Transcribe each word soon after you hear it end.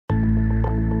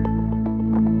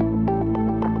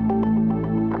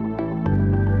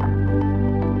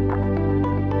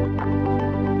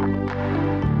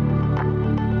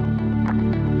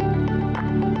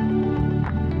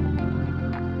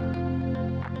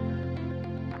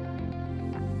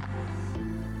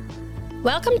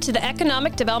Welcome to the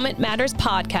Economic Development Matters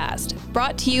podcast,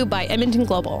 brought to you by Edmonton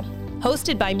Global,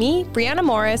 hosted by me, Brianna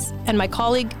Morris, and my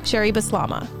colleague, Sherry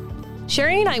Baslama.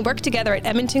 Sherry and I work together at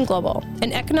Edmonton Global,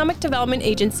 an economic development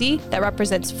agency that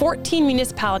represents 14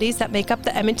 municipalities that make up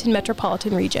the Edmonton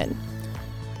metropolitan region.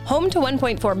 Home to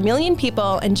 1.4 million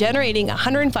people and generating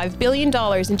 $105 billion in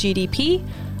GDP,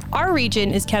 our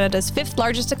region is Canada's fifth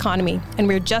largest economy, and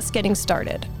we're just getting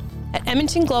started. At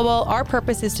Edmonton Global, our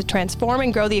purpose is to transform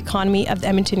and grow the economy of the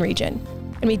Edmonton region,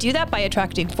 and we do that by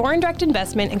attracting foreign direct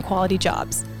investment and quality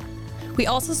jobs. We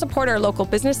also support our local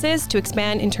businesses to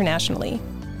expand internationally.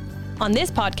 On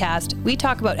this podcast, we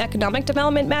talk about economic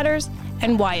development matters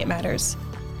and why it matters.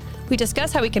 We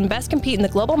discuss how we can best compete in the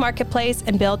global marketplace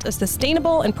and build a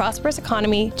sustainable and prosperous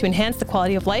economy to enhance the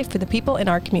quality of life for the people in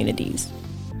our communities.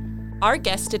 Our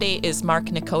guest today is Mark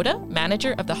Nikota,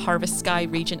 manager of the Harvest Sky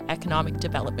Region Economic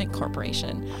Development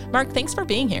Corporation. Mark, thanks for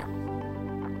being here.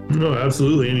 No,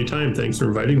 absolutely. Anytime. Thanks for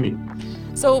inviting me.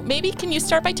 So maybe can you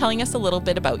start by telling us a little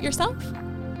bit about yourself?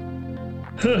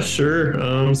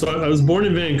 Sure. So I was born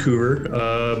in Vancouver,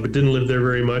 but didn't live there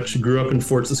very much. Grew up in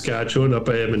Fort Saskatchewan, up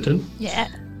by Edmonton. Yeah.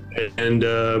 And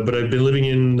but I've been living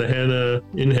in Hannah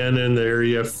in the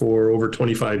area for over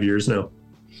 25 years now.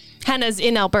 Hannah's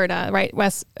in Alberta, right?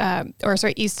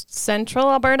 East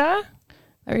Central Alberta?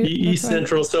 East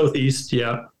Central, Southeast,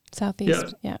 yeah.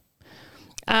 Southeast, yeah.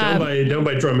 Down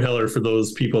by Drumheller for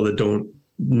those people that don't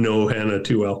know Hannah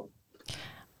too well.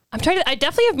 I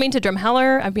definitely have been to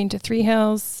Drumheller. I've been to Three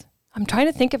Hills. I'm trying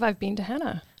to think if I've been to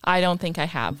Hannah. I don't think I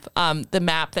have. The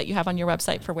map that you have on your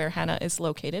website for where Hannah is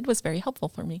located was very helpful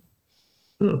for me.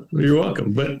 Oh, you're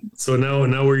welcome. But so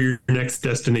now we're your next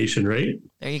destination, right?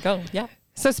 There you go. Yeah.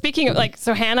 So speaking of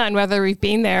Hannah and whether we've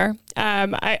been there,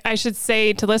 I should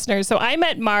say to listeners, so I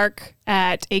met Mark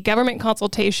at a government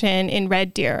consultation in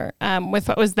Red Deer with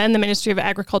what was then the Ministry of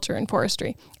Agriculture and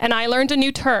Forestry. And I learned a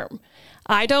new term.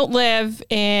 I don't live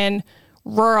in a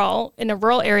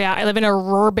rural area. I live in a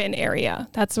Rurban area.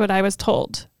 That's what I was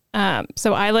told.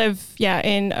 So I live,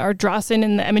 in Ardrossan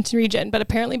in the Edmonton region, but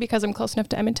apparently because I'm close enough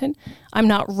to Edmonton, I'm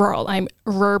not rural, I'm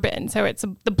Rurban. So it's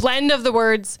the blend of the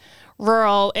words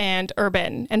rural and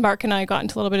urban. And Mark and I got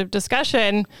into a little bit of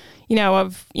discussion,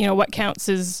 of what counts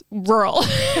as rural.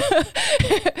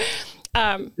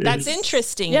 That's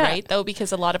interesting, right? Though,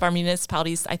 because a lot of our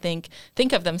municipalities, I think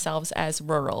of themselves as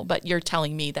rural, but you're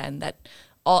telling me then that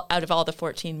out of all the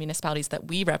 14 municipalities that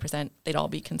we represent, they'd all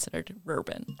be considered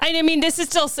urban. I mean, it's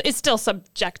still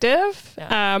subjective,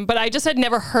 but I just had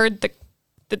never heard the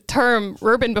term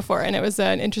urban before, and it was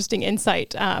an interesting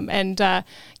insight. I'm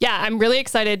really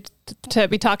excited to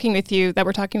be talking with you, that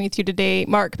we're talking with you today,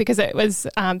 Mark, because it was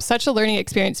such a learning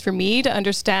experience for me to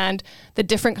understand the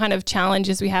different kind of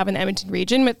challenges we have in the Edmonton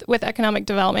region with economic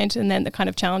development, and then the kind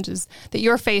of challenges that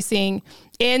you're facing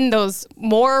in those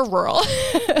more rural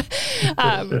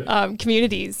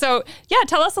communities. So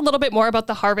tell us a little bit more about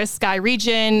the Harvest Sky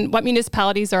region. What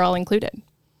municipalities are all included?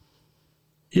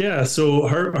 Yeah, so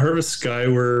Harvest Sky,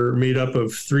 we're made up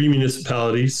of 3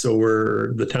 municipalities. So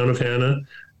we're the town of Hannah,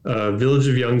 village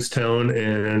of Youngstown,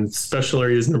 and special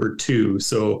areas number 2.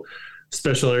 So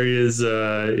special areas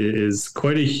is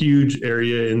quite a huge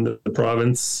area in the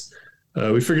province.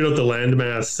 We figured out the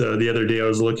landmass the other day. I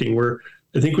was looking.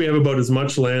 I think we have about as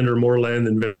much land or more land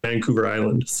than Vancouver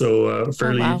Island. So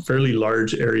fairly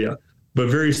large area, but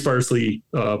very sparsely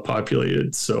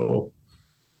populated. So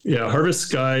Harvest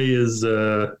Sky is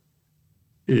an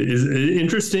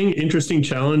interesting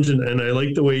challenge, and I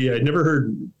like the way I'd never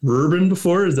heard Rurban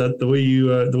before. Is that the way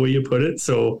you put it?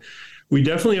 So we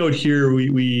definitely out here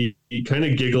we kind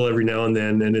of giggle every now and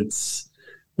then, and it's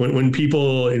when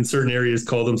people in certain areas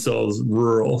call themselves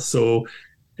rural. So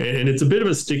and it's a bit of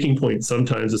a sticking point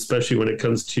sometimes, especially when it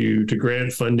comes to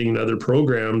grant funding and other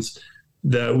programs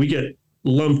that we get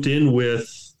lumped in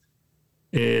with.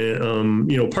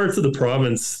 And, parts of the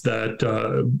province that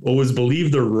always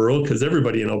believe they're rural, because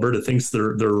everybody in Alberta thinks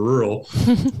they're rural,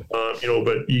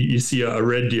 but you see a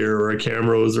Red Deer or a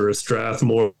Camrose or a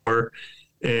Strathmore,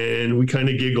 and we kind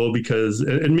of giggle because,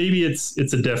 and maybe it's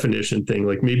a definition thing,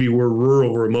 like maybe we're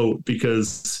rural remote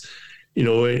because, in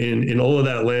all of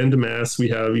that land mass, we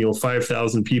have,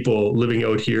 5,000 people living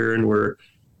out here, and we're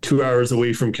 2 hours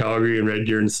away from Calgary and Red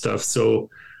Deer and stuff. So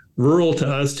rural to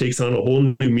us takes on a whole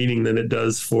new meaning than it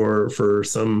does for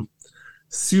some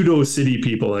pseudo city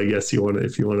people, I guess if you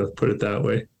want to put it that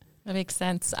way. That makes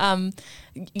sense.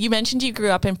 You mentioned you grew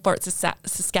up in Fort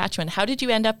Saskatchewan. How did you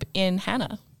end up in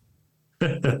Hannah?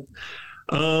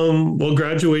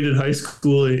 Graduated high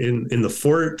school in the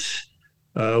Fort.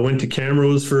 Went to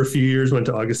Camrose for a few years. Went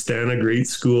to Augustana, great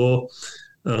school.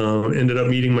 Ended up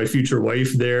meeting my future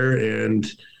wife there, and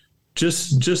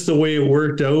just the way it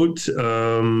worked out.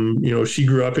 She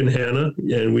grew up in Hannah,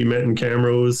 and we met in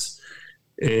Camrose,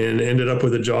 and ended up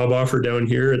with a job offer down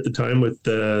here at the time with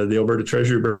the Alberta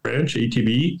Treasury Branch,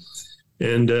 ATB,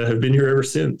 and have been here ever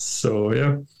since. So,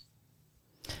 yeah.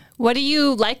 What do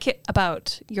you like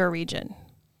about your region?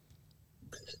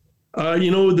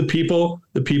 The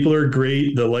people are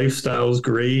great. The lifestyle is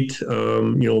great.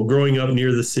 Growing up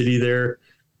near the city there,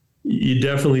 you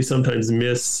definitely sometimes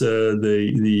miss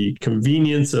the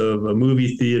convenience of a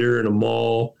movie theater and a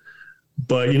mall.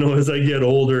 But, as I get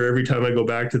older, every time I go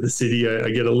back to the city, I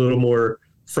get a little more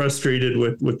frustrated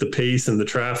with the pace and the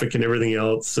traffic and everything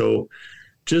else. So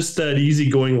just that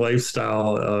easygoing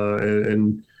lifestyle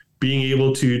and being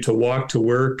able to walk to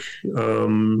work,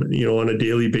 on a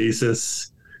daily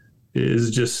basis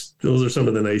is just, those are some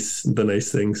of the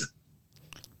nice things.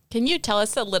 Can you tell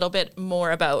us a little bit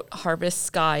more about Harvest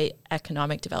Sky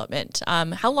Economic Development?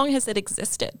 How long has it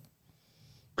existed?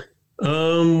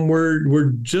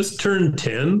 We're just turned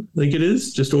 10, I think it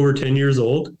is, just over 10 years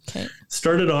old. Okay.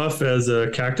 Started off as a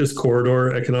Cactus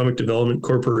Corridor Economic Development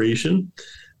Corporation.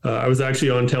 I was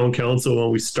actually on town council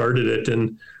when we started it,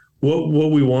 and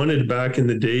what we wanted back in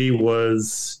the day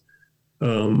was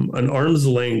an arm's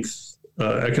length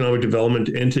economic development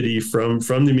entity from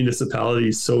the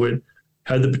municipalities, so it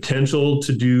had the potential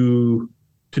to do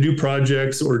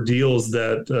projects or deals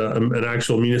that an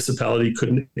actual municipality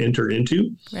couldn't enter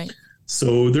into. Right.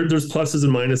 So there's pluses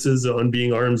and minuses on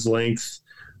being arm's length,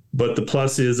 but the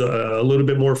plus is a little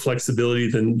bit more flexibility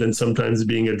than sometimes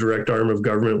being a direct arm of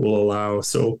government will allow.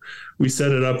 So we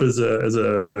set it up as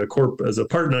a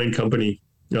Part 9 company,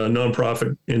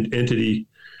 nonprofit entity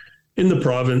in the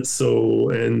province. So,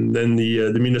 and then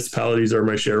the municipalities are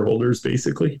my shareholders,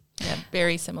 basically. Yeah,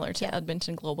 very similar to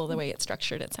Edmonton Global, the way it's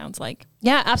structured, it sounds like.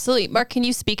 Yeah, absolutely. Mark, can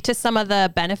you speak to some of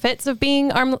the benefits of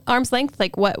being arm's length?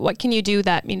 Like what can you do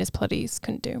that municipalities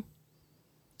couldn't do?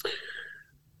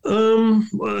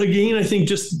 Again, I think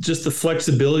just the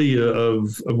flexibility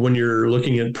of when you're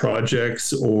looking at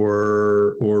projects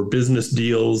or business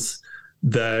deals,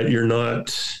 that you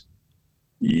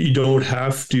don't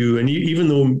have to, and even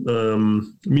though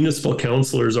municipal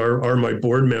councillors are my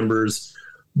board members,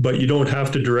 but you don't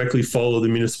have to directly follow the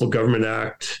Municipal Government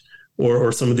Act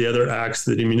or some of the other acts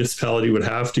that a municipality would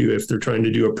have to if they're trying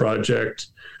to do a project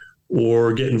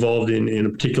or get involved in a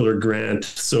particular grant.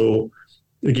 So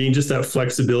again, just that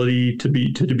flexibility to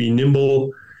be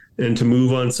nimble and to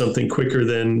move on something quicker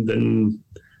than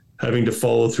having to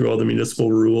follow through all the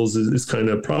municipal rules is kind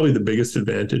of probably the biggest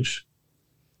advantage.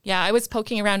 Yeah, I was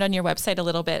poking around on your website a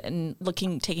little bit and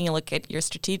taking a look at your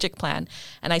strategic plan,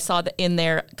 and I saw that in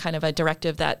there kind of a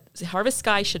directive that Harvest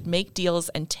Sky should make deals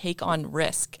and take on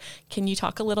risk. Can you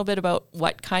talk a little bit about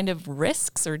what kind of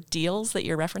risks or deals that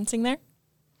you're referencing there?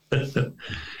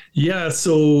 Yeah,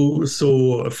 so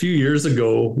a few years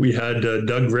ago, we had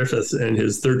Doug Griffith and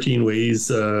his 13 Ways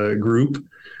group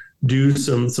do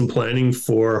some planning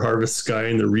for Harvest Sky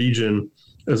in the region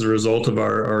as a result of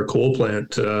our coal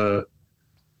plant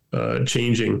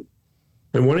changing.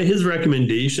 And one of his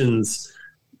recommendations,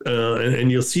 and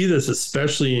you'll see this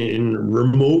especially in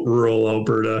remote rural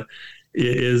Alberta,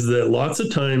 is that lots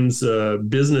of times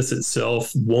business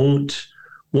itself won't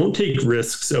take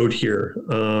risks out here.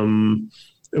 And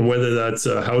whether that's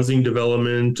housing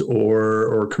development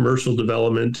or commercial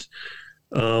development,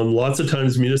 lots of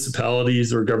times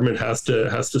municipalities or government has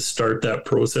to start that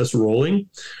process rolling.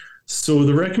 So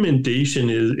the recommendation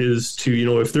is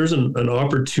to, if there's an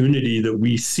opportunity that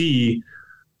we see,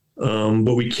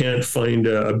 but we can't find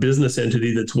a business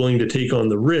entity that's willing to take on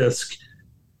the risk,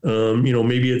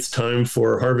 maybe it's time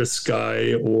for Harvest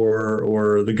Sky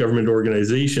or the government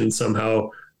organization somehow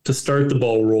to start the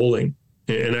ball rolling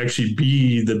and actually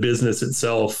be the business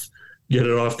itself, get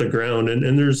it off the ground.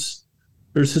 And there's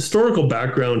historical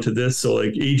background to this. So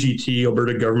like AGT,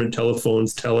 Alberta Government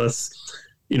Telephones, TELUS,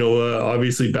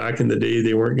 obviously back in the day,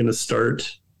 they weren't going to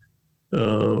start,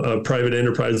 a private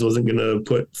enterprise wasn't going to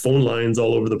put phone lines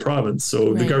all over the province.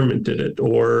 So the government did it.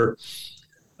 Or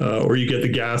you get the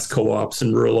gas co-ops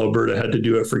in rural Alberta had to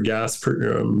do it for gas,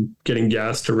 getting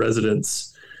gas to residents.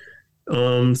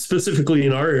 Specifically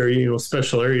in our area,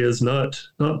 special areas, not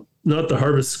the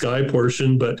Harvest Sky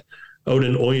portion, but out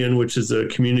in Oyen, which is a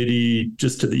community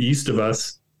just to the east of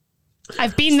us.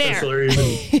 I've been there.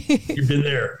 You've been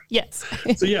there. Yes.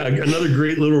 So yeah, another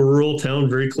great little rural town,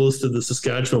 very close to the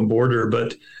Saskatchewan border.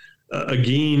 But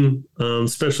again,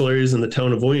 special areas in the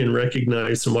town of Oyen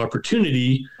recognize some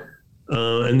opportunity,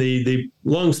 and they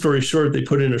long story short, they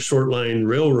put in a short line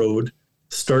railroad,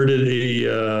 started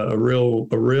a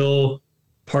rail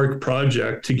park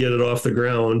project to get it off the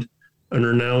ground, and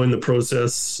are now in the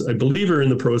process, I believe are in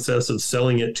the process of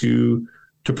selling it to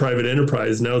private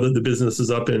enterprise now that the business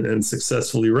is up and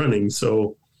successfully running.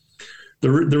 So the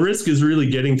risk is really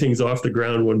getting things off the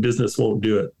ground when business won't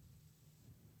do it.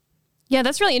 Yeah,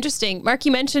 that's really interesting. Mark,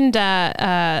 you mentioned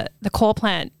the coal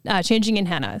plant changing in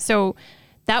Hanna. So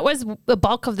that was the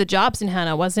bulk of the jobs in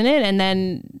Hanna, wasn't it?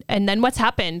 And then what's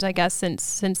happened, I guess,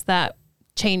 since that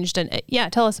changed? And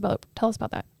tell us about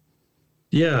that.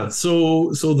 Yeah,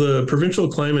 so the provincial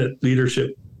climate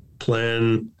leadership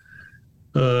plan,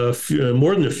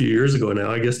 more than a few years ago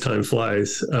now, I guess time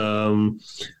flies,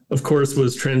 of course,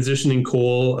 was transitioning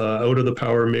coal out of the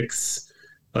power mix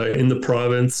in the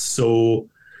province. So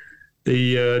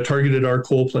they targeted our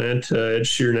coal plant at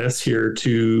Sheerness here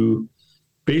to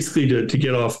basically to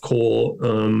get off coal.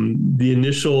 The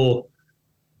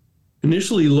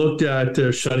initially looked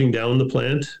at shutting down the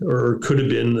plant, or could have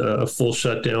been a full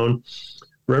shutdown,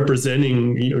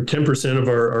 representing 10% of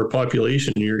our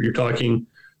population. You're talking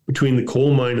between the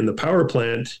coal mine and the power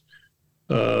plant,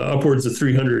 upwards of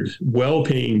 300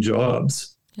 well-paying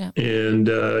jobs. Yeah. And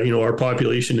our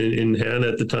population in Hanna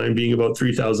at the time being about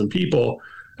 3,000 people,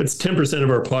 that's 10% of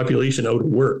our population out of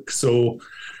work. So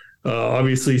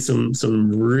obviously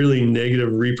some really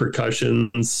negative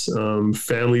repercussions,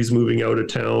 families moving out of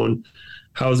town,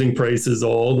 housing prices,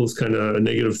 all those kind of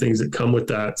negative things that come with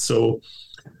that. So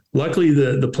luckily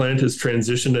the plant has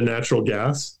transitioned to natural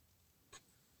gas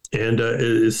and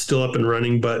is still up and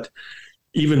running. But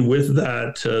even with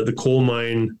that, the coal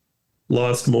mine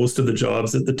lost most of the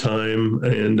jobs at the time,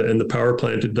 and the power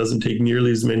plant, it doesn't take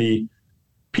nearly as many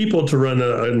people to run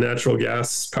a natural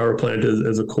gas power plant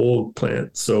as a coal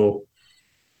plant. So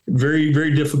very,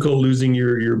 very difficult losing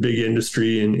your big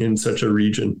industry in such a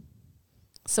region.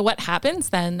 So what happens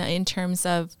then in terms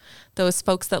of those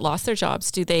folks that lost their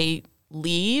jobs? Do they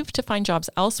leave to find jobs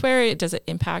elsewhere? Does it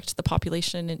impact the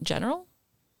population in general?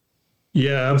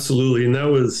 Yeah, absolutely. And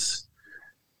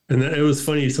it was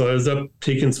funny. So I was up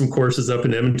taking some courses up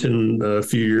in Edmonton a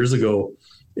few years ago,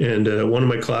 and one of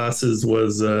my classes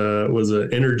was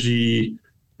an energy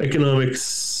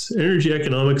economics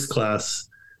class,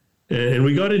 and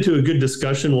we got into a good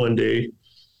discussion one day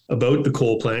about the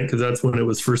coal plant, because that's when it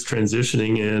was first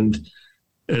transitioning,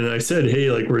 and I said,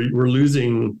 hey, like we're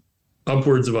losing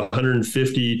upwards of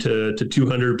 150 to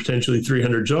 200, potentially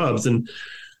 300 jobs, and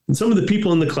some of the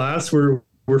people in the class were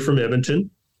from Edmonton,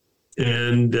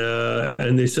 and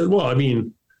they said, well, I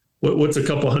mean, what's a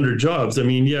couple hundred jobs? I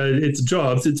mean, yeah, it's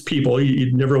jobs, it's people.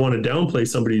 You'd never want to downplay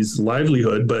somebody's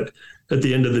livelihood, but at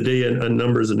the end of the day, a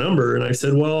number is a number. And I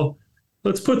said, well,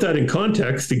 let's put that in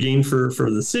context again for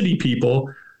the city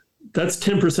people. That's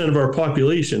 10% of our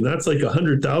population. That's like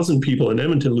 100,000 people in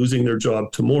Edmonton losing their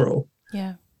job tomorrow.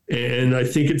 Yeah. And I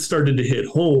think it started to hit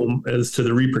home as to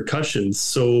the repercussions.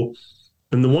 So,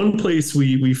 and the one place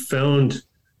we found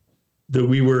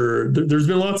that there's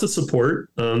been lots of support.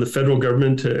 The federal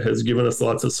government has given us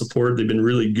lots of support. They've been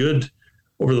really good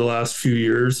over the last few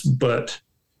years, but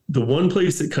the one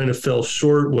place that kind of fell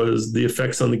short was the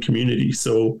effects on the community.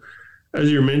 So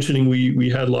as you're mentioning, we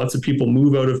had lots of people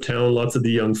move out of town, lots of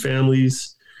the young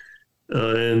families,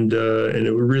 and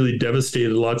it really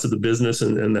devastated lots of the business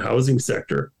and the housing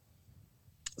sector.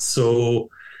 So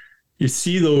you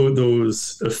see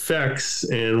those effects,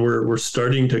 and we're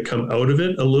starting to come out of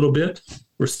it a little bit.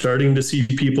 We're starting to see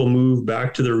people move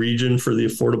back to the region for the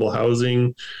affordable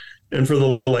housing and for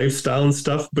the lifestyle and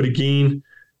stuff. But again,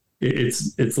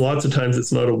 it's lots of times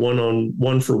it's not a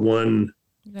one-for-one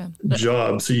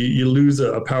job. So you lose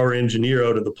a power engineer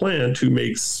out of the plant who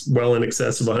makes well in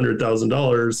excess of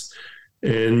 $100,000,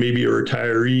 and maybe a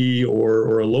retiree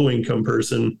or a low-income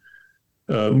person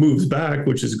moves back,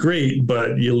 which is great,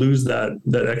 but you lose that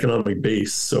economic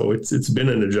base. So it's been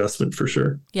an adjustment for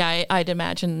sure. Yeah, I'd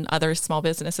imagine other small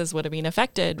businesses would have been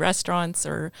affected, restaurants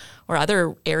or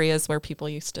other areas where people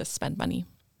used to spend money.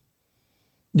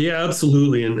 Yeah,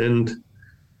 absolutely.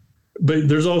 But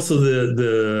there's also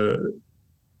the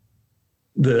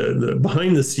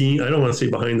behind the scene, I don't want to say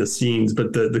behind the scenes,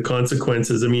 but the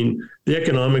consequences. I mean, the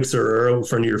economics are out in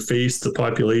front of your face, the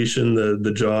population,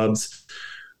 the jobs,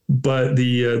 but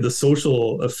the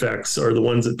social effects are the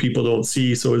ones that people don't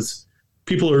see. So as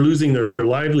people are losing their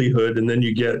livelihood, and then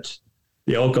you get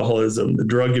the alcoholism, the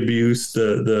drug abuse,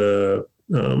 the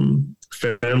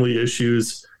family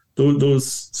issues,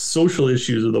 those social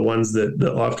issues are the ones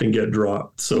that often get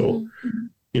dropped. So,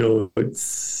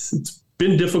 it's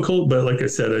been difficult, but like I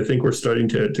said, I think we're starting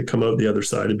to come out the other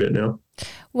side a bit now.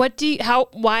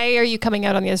 Why are you coming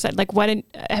out on the other side? Like,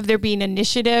 have there been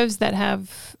initiatives that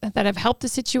have helped the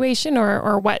situation,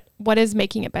 or what is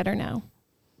making it better now?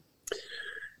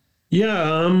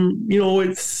 Yeah,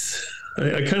 it's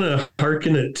I kind of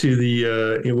hearken it to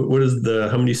the what is the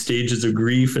how many stages of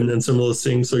grief and some of those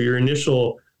things. So your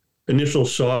initial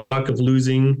shock of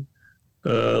losing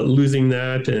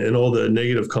that and all the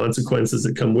negative consequences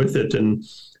that come with it, and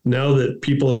now that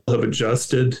people have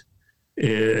adjusted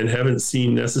and haven't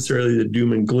seen necessarily the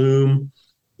doom and gloom,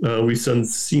 we've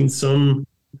seen some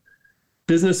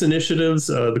business initiatives.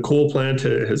 The coal plant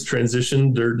has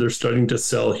transitioned. They're starting to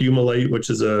sell humalite, which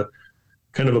is a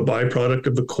kind of a byproduct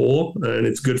of the coal, and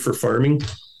it's good for farming.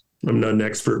 I'm not an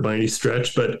expert by any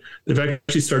stretch, but they've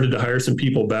actually started to hire some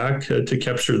people back to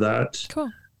capture that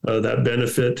that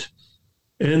benefit.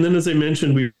 And then, as I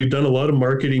mentioned, we've done a lot of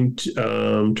marketing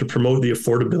to promote the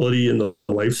affordability and the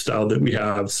lifestyle that we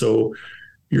have. So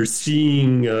you're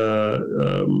seeing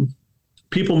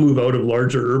people move out of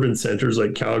larger urban centers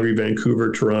like Calgary,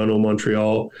 Vancouver, Toronto,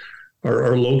 Montreal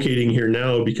are locating here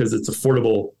now because it's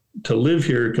affordable to live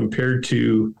here compared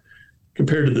to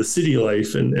the city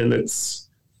life. And it's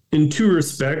in two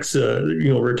respects,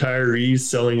 retirees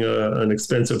selling an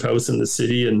expensive house in the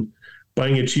city and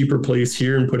buying a cheaper place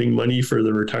here and putting money for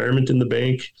the retirement in the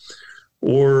bank,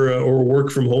 or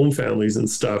work from home families and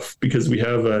stuff, because we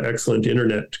have excellent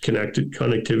internet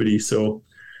connectivity. So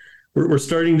we're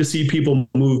starting to see people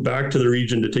move back to the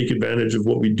region to take advantage of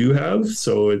what we do have.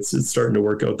 So it's starting to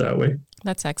work out that way.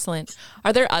 That's excellent.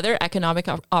 Are there other economic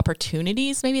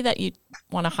opportunities maybe that you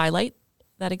want to highlight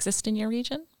that exist in your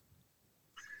region?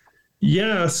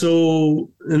 Yeah. So,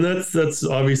 and that's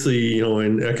obviously,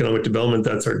 in economic development,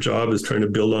 that's our job, is trying to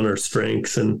build on our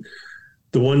strengths. And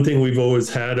the one thing we've always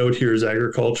had out here is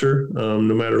agriculture, no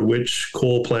matter which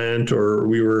coal plant, or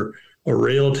we were a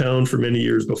rail town for many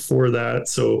years before that.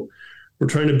 So we're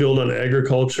trying to build on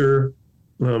agriculture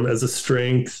as a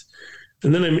strength.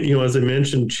 And then, as I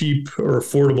mentioned, cheap or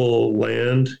affordable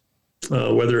land,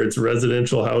 whether it's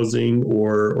residential housing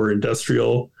or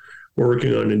industrial. We're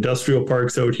working on industrial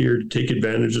parks out here to take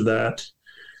advantage of that,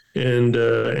 and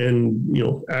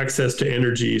access to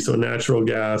energy, so natural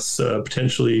gas,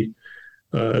 potentially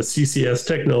CCS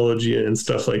technology and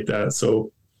stuff like that.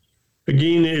 So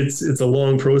again, it's a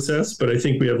long process, but I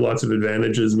think we have lots of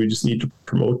advantages. We just need to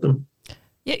promote them.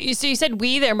 Yeah. So you said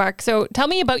we there, Mark. So tell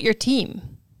me about your team.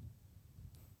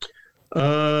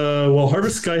 Well,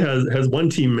 Harvest Sky has one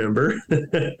team member.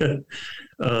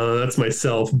 That's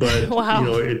myself, but wow.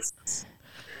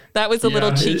 That was a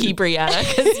little cheeky, Brianna,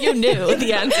 because you knew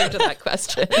the answer to that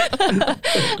question.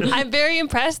 I'm very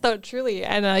impressed, though, truly.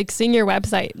 And seeing your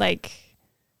website,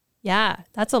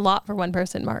 that's a lot for one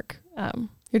person, Mark.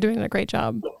 You're doing a great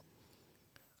job.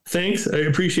 Thanks. I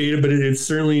appreciate it, but it's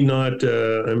certainly not,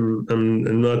 I'm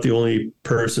not the only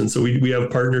person. So we have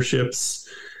partnerships.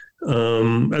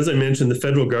 As I mentioned, the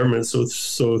federal government,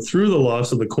 so through the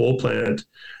loss of the coal plant,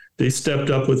 they stepped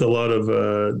up with a lot of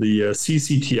the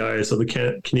CCTI, so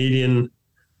the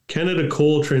Canada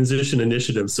Coal Transition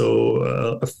Initiative. So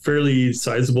a fairly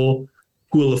sizable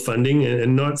pool of funding,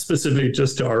 and not specific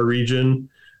just to our region.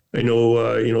 I know,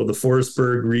 the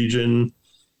Forestburg region,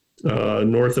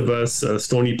 north of us,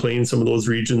 Stony Plain, some of those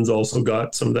regions also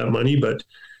got some of that money. But,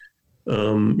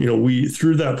 we,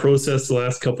 through that process, the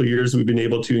last couple of years, we've been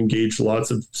able to engage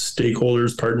lots of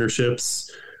stakeholders,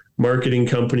 partnerships, marketing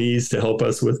companies to help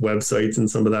us with websites and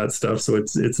some of that stuff. So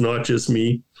it's not just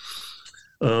me.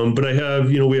 But I have,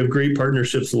 we have great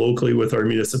partnerships locally with our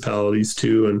municipalities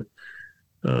too. And,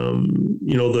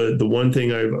 the one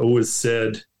thing I've always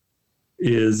said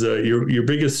is your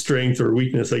biggest strength or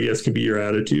weakness, I guess, can be your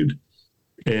attitude.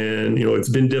 And, it's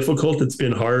been difficult, it's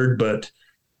been hard, but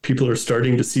people are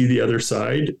starting to see the other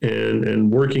side,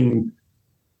 and working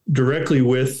directly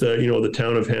with, the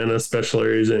town of Hanna, special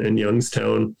areas, and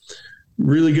Youngstown,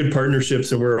 really good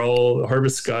partnerships. And we're all,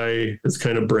 Harvest Sky has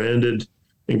kind of branded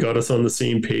and got us on the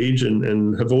same page,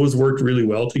 and have always worked really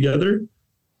well together.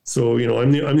 So,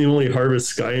 I'm the only Harvest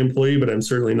Sky employee, but I'm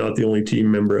certainly not the only team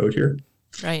member out here.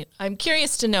 Right. I'm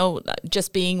curious to know,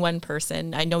 just being one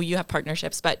person, I know you have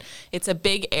partnerships, but it's a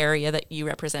big area that you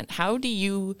represent. How do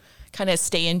you kind of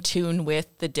stay in tune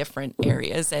with the different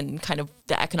areas and kind of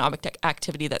the economic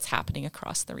activity that's happening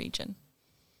across the region?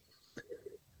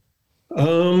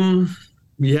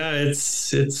 Yeah,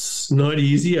 it's not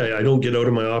easy. I don't get out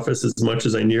of my office as much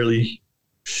as I nearly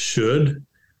should,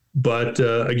 but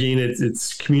again,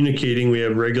 it's communicating. We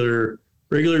have regular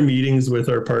meetings with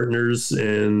our partners,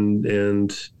 and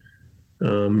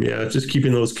just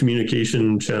keeping those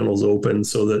communication channels open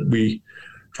so that we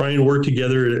try and work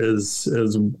together as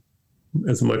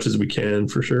much as we can,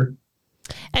 for sure.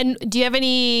 And do you have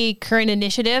any current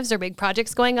initiatives or big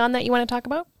projects going on that you want to talk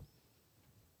about?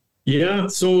 Yeah.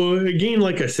 So again,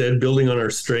 like I said, building on our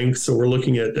strengths. So we're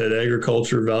looking at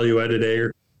agriculture,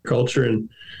 value-added agriculture, and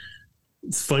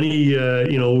it's funny.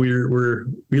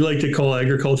 We like to call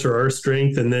agriculture our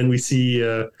strength, and then we see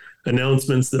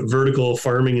announcements that vertical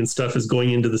farming and stuff is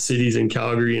going into the cities in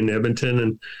Calgary and Edmonton,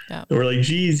 and we're like,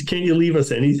 geez, can't you leave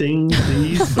us anything,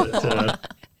 please? But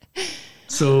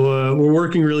so we're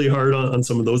working really hard on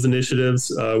some of those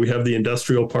initiatives. We have the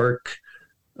industrial park.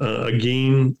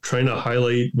 Again, trying to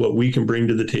highlight what we can bring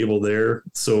to the table there.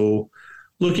 So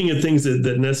looking at things that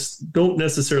don't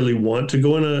necessarily want to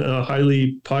go in a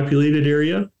highly populated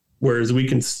area, whereas we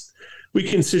can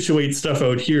situate stuff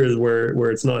out here where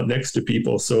it's not next to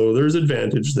people. So there's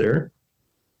advantage there.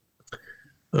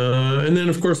 And then,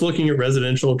 of course, looking at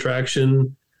residential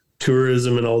attraction,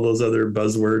 tourism, and all those other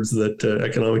buzzwords that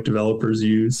economic developers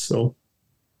use. So,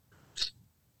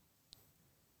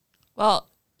 well,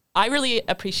 I really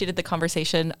appreciated the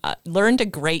conversation, learned a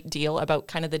great deal about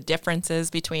kind of the differences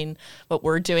between what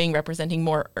we're doing representing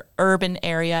more urban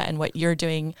area and what you're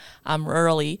doing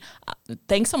rurally.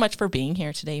 Thanks so much for being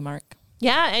here today, Mark.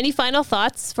 Yeah. Any final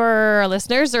thoughts for our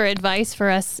listeners or advice for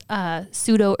us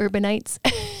pseudo-urbanites?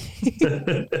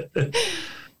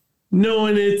 No,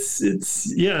 and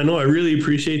I really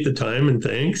appreciate the time, and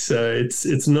thanks.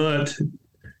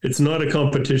 It's not a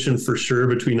competition for sure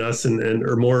between us and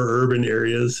or more urban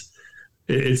areas.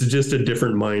 It's just a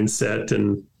different mindset,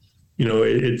 and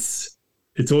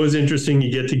it's always interesting.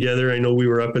 You get together. I know we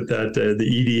were up at that the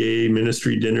EDA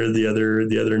ministry dinner the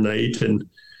other night, and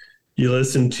you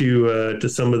listen to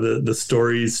some of the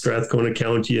stories, Strathcona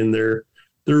County and their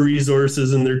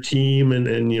resources and their team,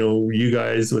 and you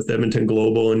guys with Edmonton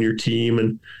Global and your team,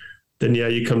 and then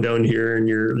you come down here and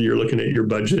you're looking at your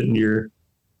budget and your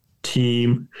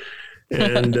team,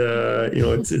 and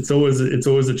it's always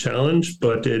a challenge,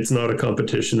 but it's not a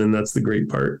competition, and that's the great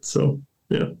part. So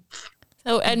yeah.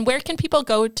 So, and where can people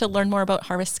go to learn more about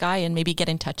Harvest Sky and maybe get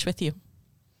in touch with you?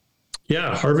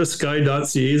 Yeah,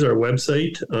 harvestsky.ca is our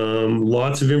website.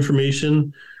 Lots of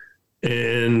information,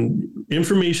 and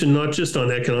information not just on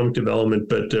economic development,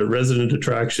 but resident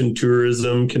attraction,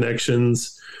 tourism,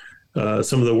 connections,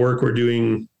 some of the work we're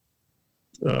doing,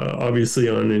 obviously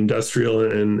on industrial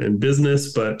and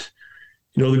business. But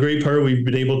the great part, we've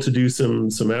been able to do some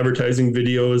advertising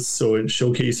videos, so it's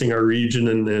showcasing our region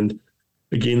and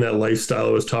again, that lifestyle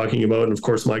I was talking about. And of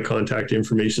course, my contact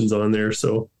information's on there.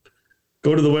 So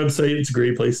go to the website. It's a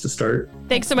great place to start.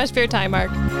 Thanks so much for your time,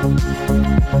 Mark.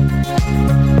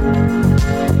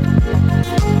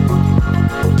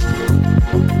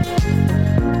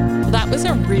 That was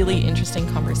a really interesting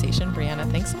conversation,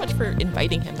 Brianna. Thanks so much for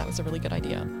inviting him. That was a really good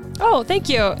idea. Oh, thank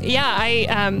you.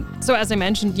 Yeah, so as I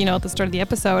mentioned, at the start of the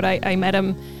episode, I met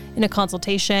him in a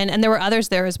consultation, and there were others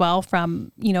there as well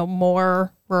from,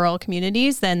 more rural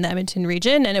communities than the Edmonton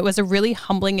region. And it was a really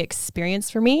humbling experience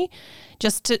for me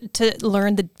just to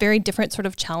learn the very different sort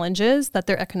of challenges that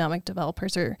their economic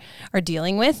developers are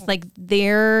dealing with. Like,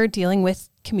 they're dealing with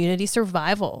community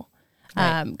survival.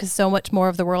 Right. Because so much more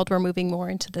of the world, we're moving more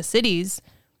into the cities.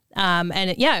 And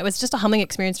it was just a humbling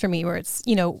experience for me where it's,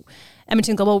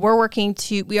 Edmonton Global,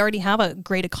 we already have a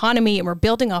great economy and we're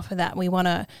building off of that. And we want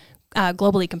to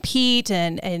globally compete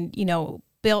and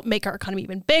make our economy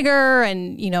even bigger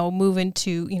and, move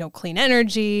into, clean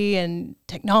energy and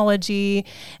technology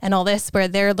and all this, where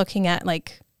they're looking at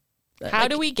how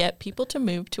do we get people to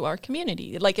move to our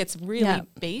community? It's really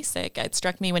basic. It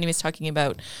struck me when he was talking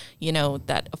about,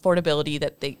 that affordability,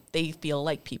 that they feel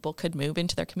like people could move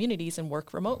into their communities and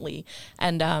work remotely.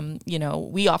 And,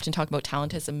 we often talk about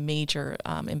talent as a major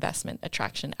investment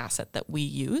attraction asset that we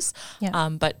use. Yeah.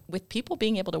 But with people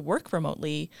being able to work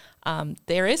remotely,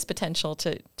 there is potential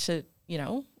to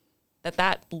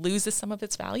that loses some of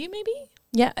its value maybe.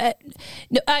 Yeah.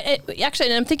 Actually,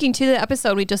 and I'm thinking too, the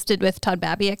episode we just did with Todd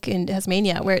Babiak in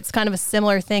Tasmania, where it's kind of a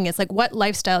similar thing. It's like, what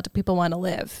lifestyle do people want to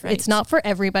live? Right. It's not for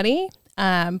everybody,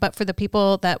 but for the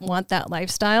people that want that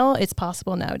lifestyle, it's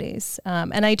possible nowadays.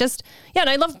 And I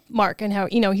love Mark and how,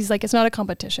 he's like, it's not a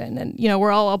competition and,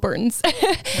 we're all Albertans.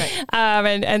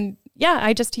 Right.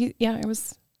 It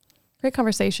was a great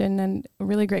conversation and a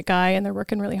really great guy, and they're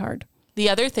working really hard. The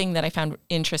other thing that I found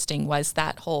interesting was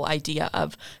that whole idea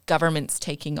of governments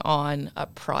taking on a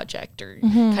project or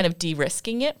kind of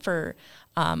de-risking it for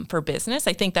business.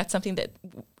 I think that's something that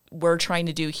we're trying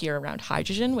to do here around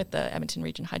hydrogen with the Edmonton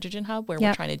Region Hydrogen Hub, where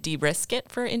we're trying to de-risk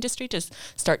it for industry to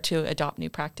start to adopt new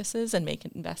practices and make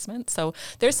investments. So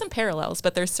there's some parallels,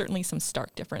 but there's certainly some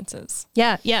stark differences.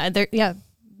 Yeah. We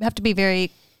have to be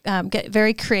get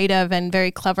very creative and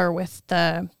very clever with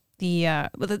the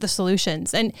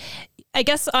solutions. And I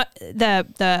guess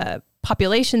the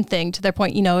population thing to their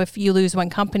point, if you lose one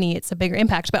company, it's a bigger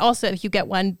impact. But also if you get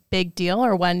one big deal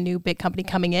or one new big company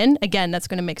coming in, again, that's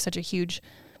going to make such a huge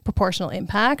proportional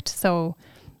impact. So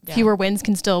fewer wins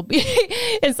can still be,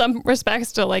 in some respects,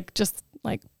 still just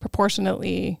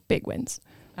proportionately big wins.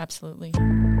 Absolutely.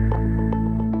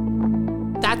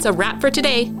 That's a wrap for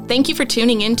today. Thank you for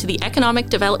tuning in to the Economic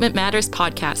Development Matters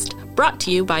podcast, brought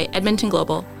to you by Edmonton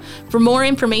Global. For more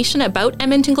information about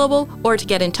Edmonton Global or to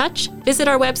get in touch, visit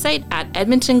our website at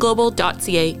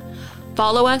edmontonglobal.ca.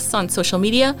 Follow us on social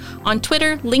media, on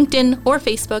Twitter, LinkedIn, or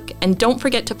Facebook, and don't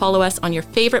forget to follow us on your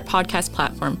favorite podcast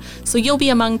platform so you'll be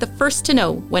among the first to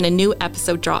know when a new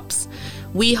episode drops.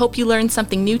 We hope you learned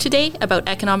something new today about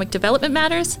economic development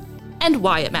matters and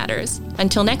why it matters.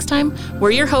 Until next time,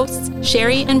 we're your hosts,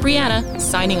 Sherry and Brianna,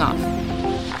 signing off.